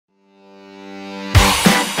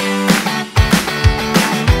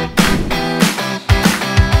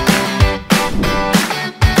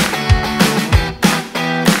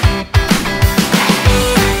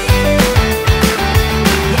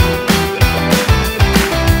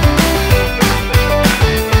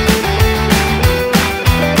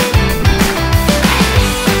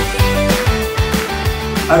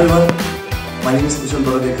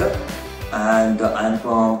and I am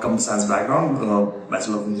from computer science background,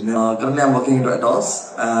 Bachelor of Engineering. Currently I am working into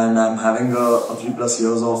ATOS and I am having a 3+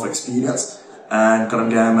 years of experience, and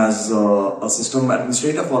currently I am as a system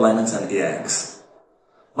administrator for Linux and AIX.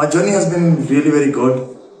 My journey has been really very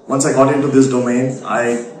good. Once I got into this domain,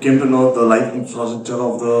 I came to know the life infrastructure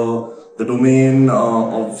of the domain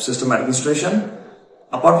of system administration.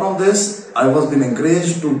 Apart from this, I was being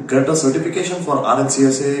encouraged to get a certification for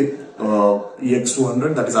RHCSA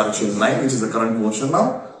EX200, that is RHCSA 9, which is the current version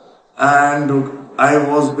now. And I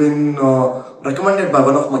was been recommended by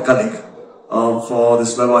one of my colleagues for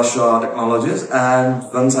this Webasha technologies. And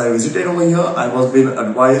once I visited over here, I was being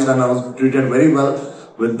advised and I was treated very well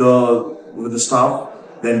with the staff.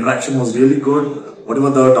 The interaction was really good. Whatever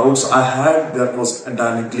the doubts I had, that was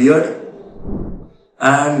entirely cleared.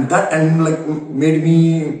 And that made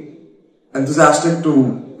me enthusiastic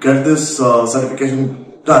to get this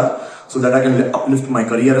certification done so that I can uplift my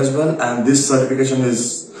career as well. And this certification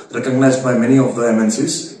is recognized by many of the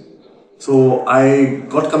MNCs. So I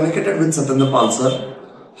got communicated with Satyendra Pal sir.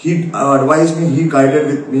 He advised me, he guided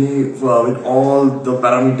with me with all the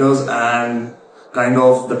parameters and kind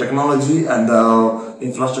of the technology and the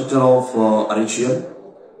infrastructure of RHCL.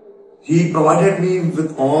 He provided me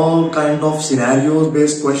with all kind of scenarios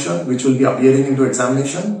based questions which will be appearing into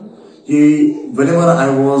examination. Whenever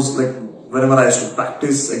I used to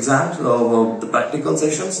practice exams, the practical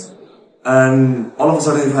sessions, and all of a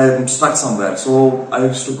sudden if I am stuck somewhere, so I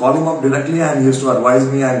used to call him up directly and he used to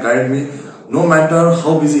advise me and guide me no matter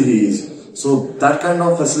how busy he is. So that kind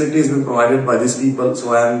of facility has been provided by these people.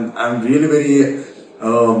 So I'm really very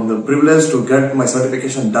privileged to get my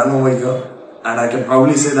certification done over here. And I can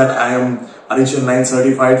proudly say that I am RHCSA 9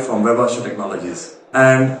 certified from Webasha Technologies.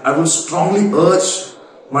 And I will strongly urge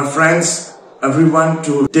my friends, everyone,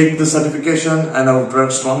 to take the certification, and I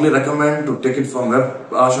would strongly recommend to take it from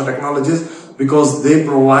Webasha Technologies because they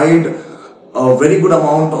provide a very good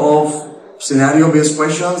amount of scenario-based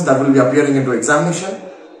questions that will be appearing into examination,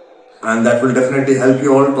 and that will definitely help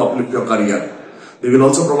you all to uplift your career. They will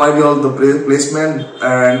also provide you all the placement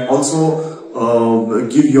and also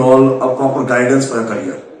give you all a proper guidance for your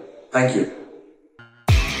career. Thank you.